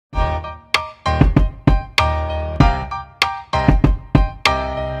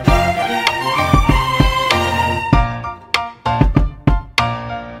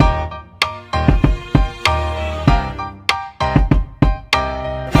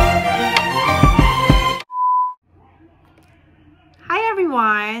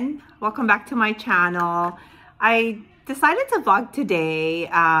everyone, welcome back to my channel. I decided to vlog today.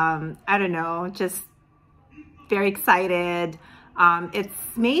 I don't know, just very excited. It's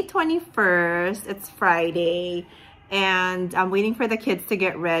May 21st, it's Friday, and I'm waiting for the kids to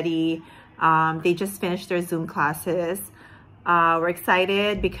get ready. They just finished their Zoom classes. We're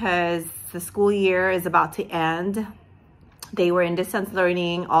excited because the school year is about to end. They were in distance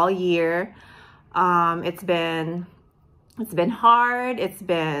learning all year. It's been hard, it's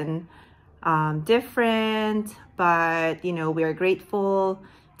been different, but you know, we are grateful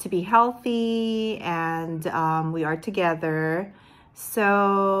to be healthy, and we are together.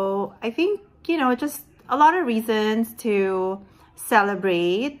 So I think, you know, just a lot of reasons to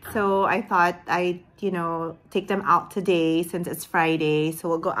celebrate. So I thought I'd, you know, take them out today since it's Friday. So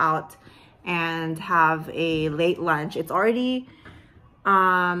we'll go out and have a late lunch. It's already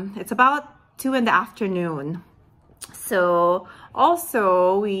it's about 2 in the afternoon. So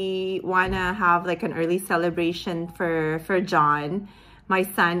also we want to have like an early celebration for John. My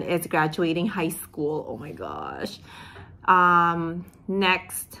son is graduating high school. Oh my gosh.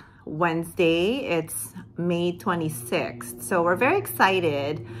 Next Wednesday, it's May 26th. So we're very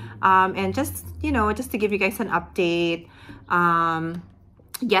excited. And just, you know, just to give you guys an update,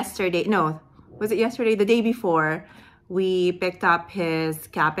 yesterday, no, was it yesterday? The day before, we picked up his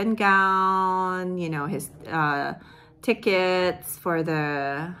cap and gown, you know, his tickets for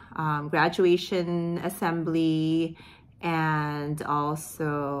the graduation assembly, and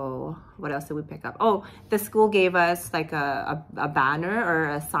also, what else did we pick up? Oh, the school gave us like a banner or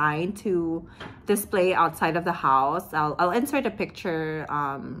a sign to display outside of the house. I'll insert a picture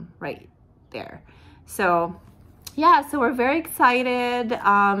right there. So yeah, so we're very excited.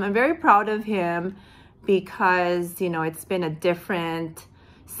 I'm very proud of him because, you know, it's been a different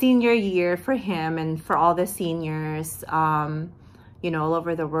senior year for him and for all the seniors, you know, all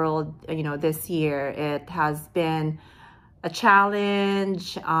over the world. You know, this year it has been a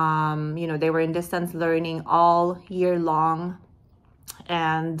challenge. You know, they were in distance learning all year long,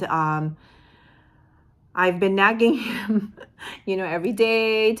 and I've been nagging him, you know, every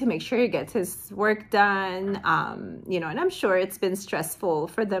day to make sure he gets his work done. You know, and I'm sure it's been stressful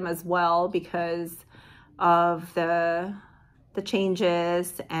for them as well because of the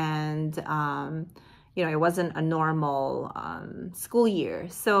changes, and you know, it wasn't a normal school year.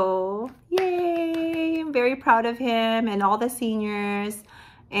 So yay, I'm very proud of him and all the seniors,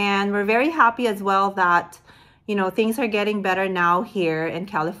 and we're very happy as well that, you know, things are getting better now here in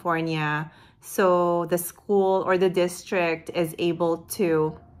California. So the school or the district is able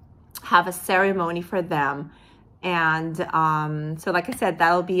to have a ceremony for them. And so like I said,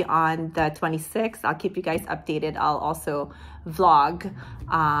 that'll be on the 26th. I'll keep you guys updated. I'll also vlog,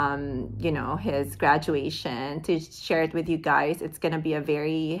 you know, his graduation to share it with you guys. It's gonna be a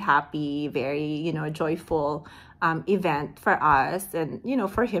very happy, very, you know, joyful event for us, and you know,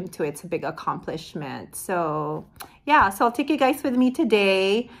 for him too. It's a big accomplishment. So yeah, so I'll take you guys with me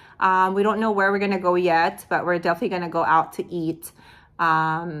today. We don't know where we're gonna go yet, but we're definitely gonna go out to eat.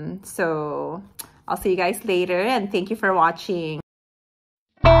 So I'll see you guys later, and thank you for watching.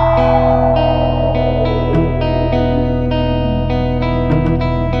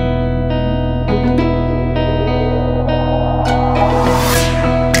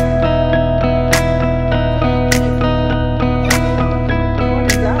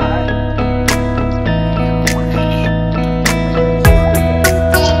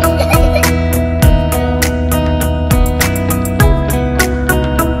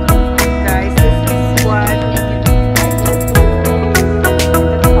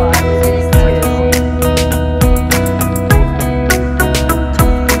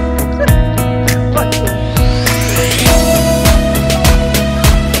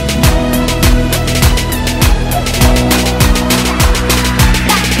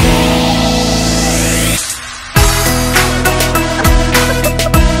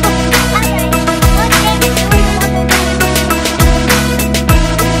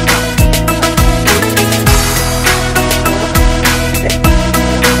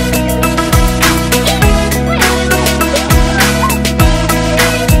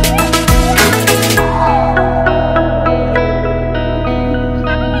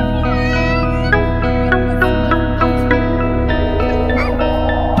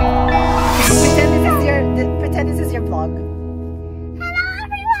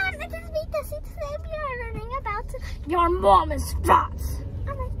 Your mom is fat.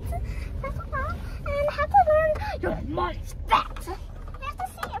 And how to learn your mom is fat. You have to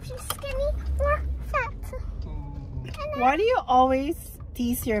see if she's skinny or fat. Why do you always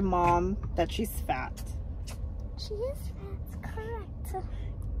tease your mom that she's fat? She is fat, correct.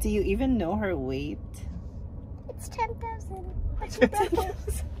 Do you even know her weight? It's 10,000. But she broke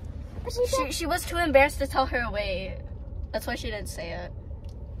it. But She was too embarrassed to tell her weight. That's why she didn't say it.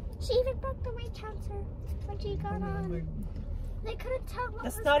 she even broke the weight counter when she got on. They couldn't tell what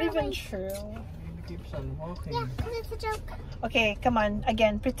That's was not her even weight. true. He keeps on walking. Yeah, because it's a joke. Okay, come on.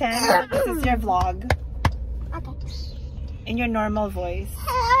 Again, pretend this is your vlog Okay. in your normal voice.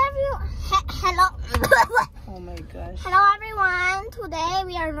 Hello, everyone. Hello. Oh my gosh. Hello, everyone. Today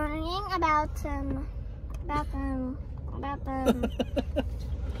we are learning about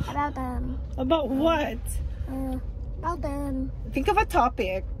About what? Think of a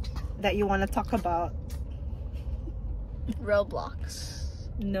topic that you want to talk about. Roblox.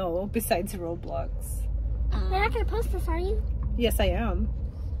 No, besides Roblox. You're not gonna post this, are you? Yes, I am.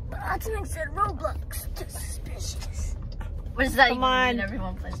 But Oxman said Roblox. Suspicious. What does that Come even on. mean?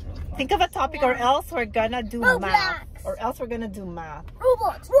 Everyone plays Roblox. Think of a topic, or else we're gonna do Roblox. math. Or else we're gonna do math.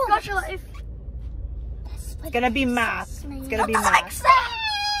 Roblox. Got your life. It's gonna be math. It's gonna be math.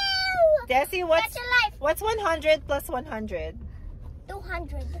 Desi, what's 100 plus 100?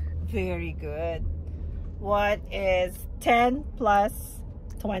 200. Very good. What is 10 plus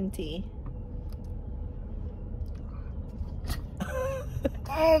 20?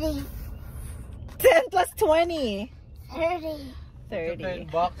 30. 10 plus 20. 30. 30.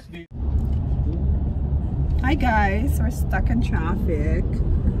 Box, dude. Hi guys, we're stuck in traffic.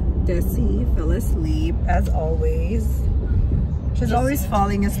 Desi fell asleep as always. She's always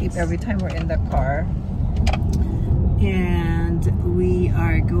falling asleep every time we're in the car. And we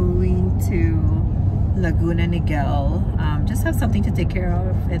are going to Laguna Niguel. Just have something to take care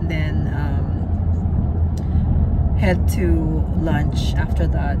of, and then head to lunch after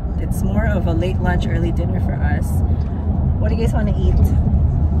that. It's more of a late lunch, early dinner for us. What do you guys want to eat?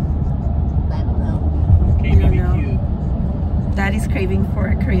 I don't know. BBQ. Daddy's craving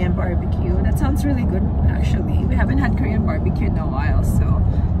for Korean barbecue. That sounds really good, actually. We haven't had Korean barbecue in a while, so.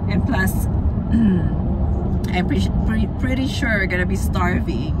 And plus, I'm pretty sure we're gonna be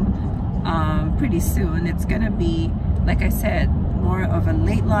starving pretty soon. It's gonna be, like I said, more of a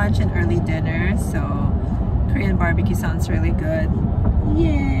late lunch and early dinner. So Korean barbecue sounds really good.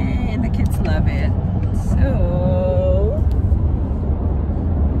 Yay! And the kids love it. So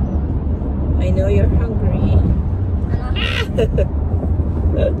I know you're hungry.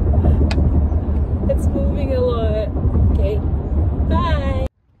 It's moving a lot. Okay, bye.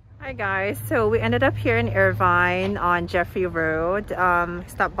 Hi guys, so we ended up here in Irvine on Jeffrey Road.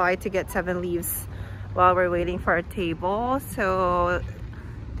 Stopped by to get 7 leaves while we're waiting for our table. So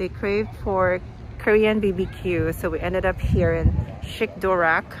they craved for Korean BBQ, so we ended up here in SHIK Do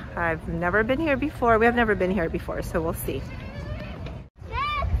RAK. I've never been here before. We have never been here before, so we'll see.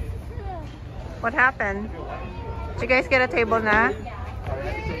 What happened? Did you guys get a table now?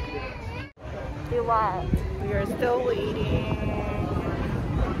 Do what? We are still waiting.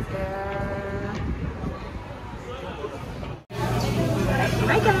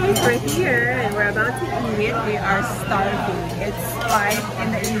 Hi guys, we're here and we're about to eat. We are starving. It's 5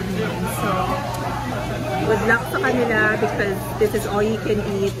 in the evening, so good luck sa kanila because this is all you can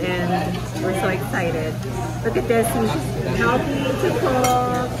eat and we're so excited. Look at this, he's helping to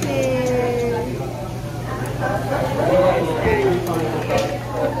cook. Yay.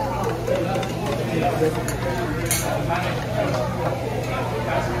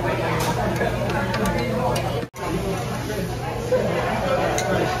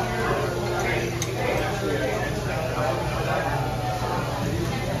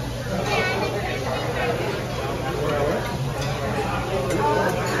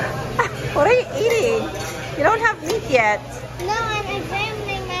 What are you eating? You don't have meat yet. No, I'm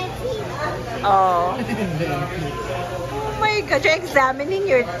examining my teeth. Oh. Oh my god, you're examining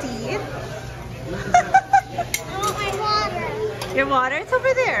your teeth? I want my water. Your water? It's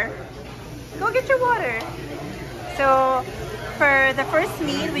over there. Go get your water. So, for the first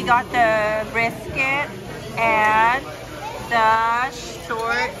meal, we got the brisket and the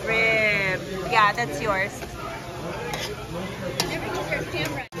short rib. Yeah, that's yours.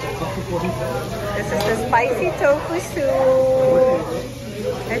 This is the spicy tofu soup.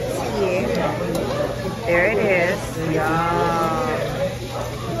 Let's see. There it is. Yum.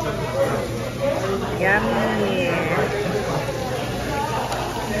 Yummy.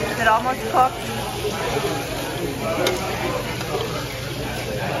 Is it almost cooked?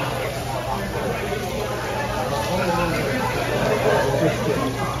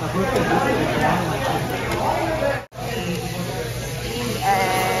 Steamed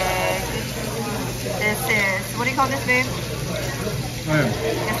egg. This is, what do you call this, babe?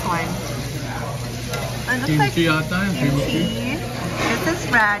 This one. It looks like Kimchi yata, kimchi.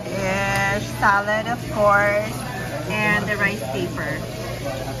 radish, salad of course, and the rice paper.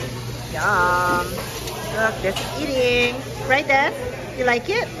 Yum! Look, this is eating. Right, Des? You like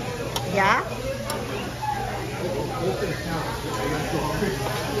it? Yeah?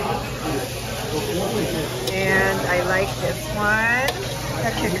 And I like this one.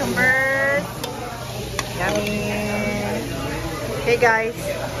 The cucumbers. Yummy. Okay guys,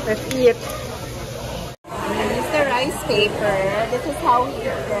 let's eat. Use the rice paper. This is how we eat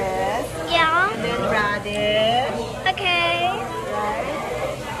this. Yeah. And then radish. Okay. Right?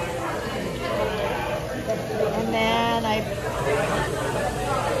 And then my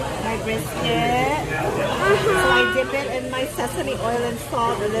brisket. So I dip it in my sesame oil and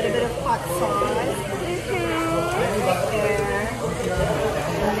salt, a little bit of hot sauce. Right there.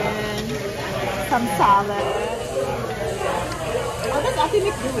 And then some salad. How does Ate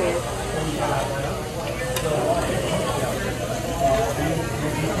Mick do it?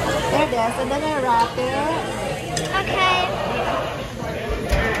 There it is. And then I wrap it. Okay.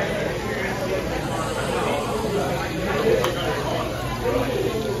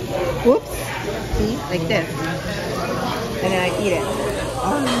 Whoops. See? Like this. And then I eat it.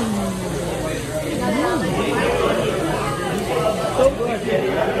 So good.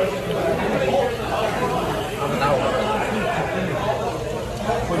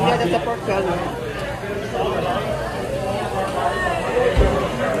 Yeah, that's a pork belly.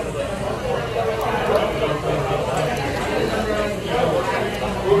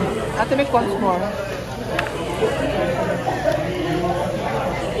 I have to make once more.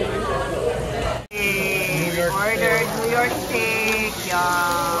 Ordered New York steak.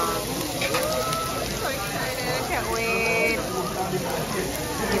 Yum. So excited. I can't wait.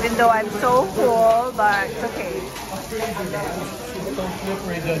 Even though I'm so full, but it's okay.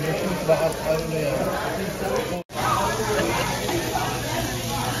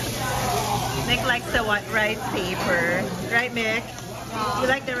 Mick likes the white rice paper. Right, Mick? You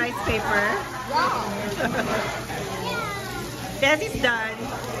like the rice paper? Desi's done.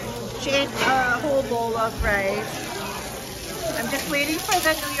 She ate a whole bowl of rice. I'm just waiting for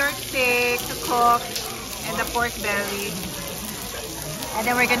the New York steak to cook and the pork belly. And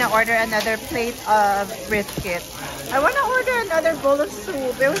then we're gonna order another plate of brisket. I wanna order another bowl of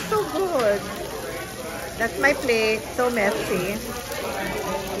soup. It was so good. That's my plate. So messy.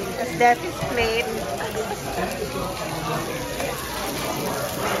 That's Desi's plate.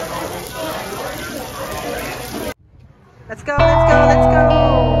 Let's go, let's go, let's go.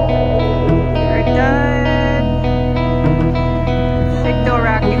 We're done. SHIK Do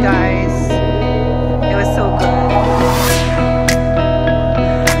RAK, you guys. It was so good.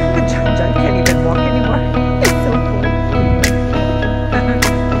 John can't even walk anymore. It's so cool.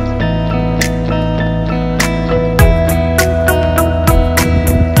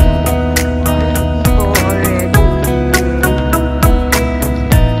 People already.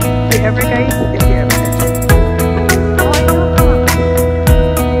 If you ever guys, if you ever.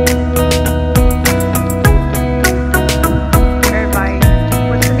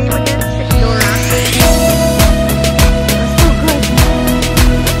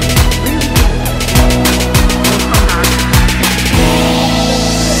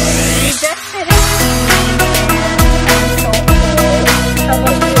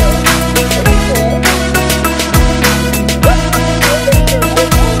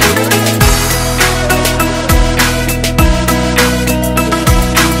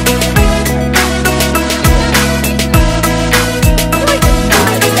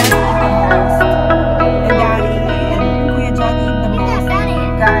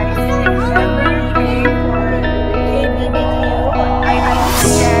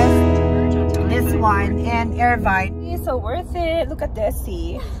 It's so worth it. Look at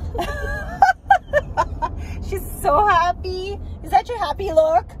Desi. She's so happy. Is that your happy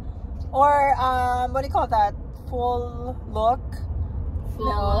look? Or what do you call that? Full look? Full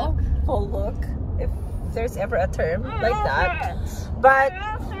look? Full look. If there's ever a term like that. But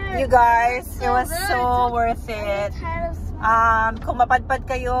you guys, it was so worth it. Kung mapadpad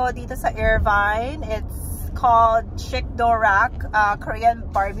kayo dito sa Irvine, it's called SHIK Do RAK Korean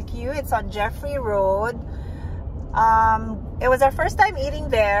barbecue. It's on Jeffrey Road. It was our first time eating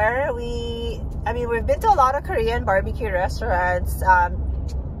there. We've been to a lot of Korean barbecue restaurants,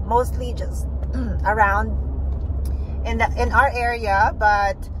 mostly just around in our area,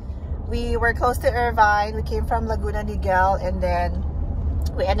 but we were close to Irvine. We came from Laguna Niguel and then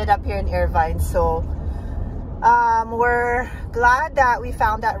we ended up here in Irvine. So we're glad that we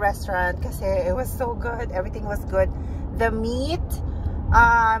found that restaurant because it was so good. Everything was good. The meat,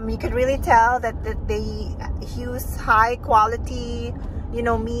 you could really tell that they use high quality you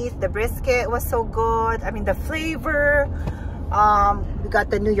know, meat. The brisket was so good. I mean, the flavor. We got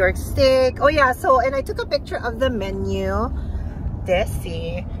the New York steak. Oh yeah, so, and I took a picture of the menu.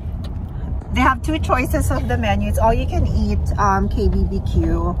 Desi. They have 2 choices of the menu. It's all you can eat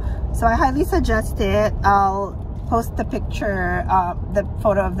KBBQ. So I highly suggest it. I'll post the picture, the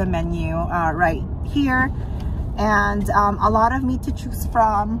photo of the menu right here. And a lot of meat to choose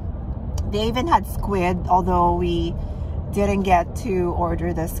from. They even had squid, although we didn't get to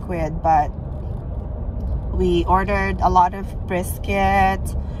order the squid, but we ordered a lot of brisket,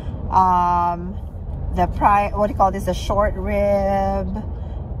 what do you call this, the short rib.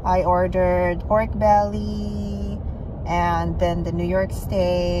 I ordered pork belly, and then the New York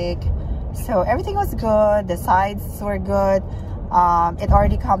steak. So everything was good. The sides were good. It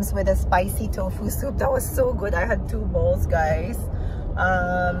already comes with a spicy tofu soup that was so good. I had 2 bowls, guys.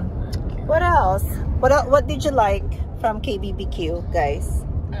 What else? What did you like from KBBQ, guys?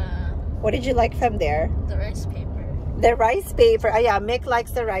 What did you like from there? The rice paper. The rice paper. Oh yeah, Mick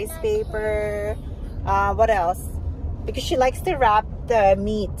likes the rice paper. What else? Because she likes to wrap the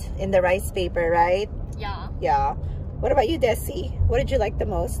meat in the rice paper, right? Yeah. Yeah. What about you, Desi? What did you like the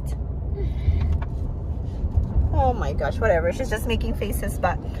most? Oh my gosh, whatever. She's just making faces,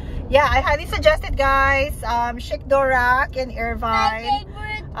 but yeah, I highly suggest it, guys. SHIK Do RAK in Irvine.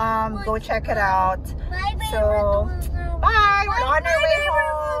 Go check it out. So bye. We're on our way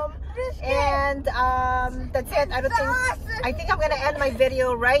home. And that's it. I think I'm gonna end my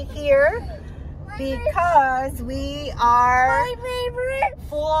video right here because we are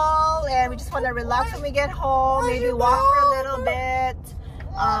full and we just want to relax when we get home. Maybe walk for a little bit.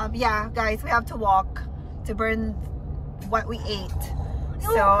 Yeah, guys, we have to walk to burn what we ate.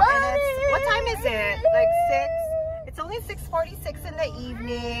 So, and it's, what time is it? Like 6? It's only 6:46 in the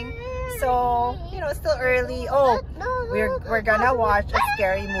evening. So, you know, it's still early. Oh, we're gonna watch a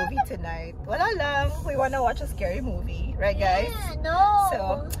scary movie tonight. Wala lang. We wanna watch a scary movie. Right, guys? No.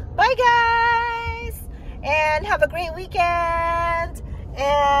 So, bye, guys! And have a great weekend.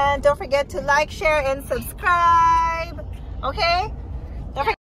 And don't forget to like, share, and subscribe. Okay?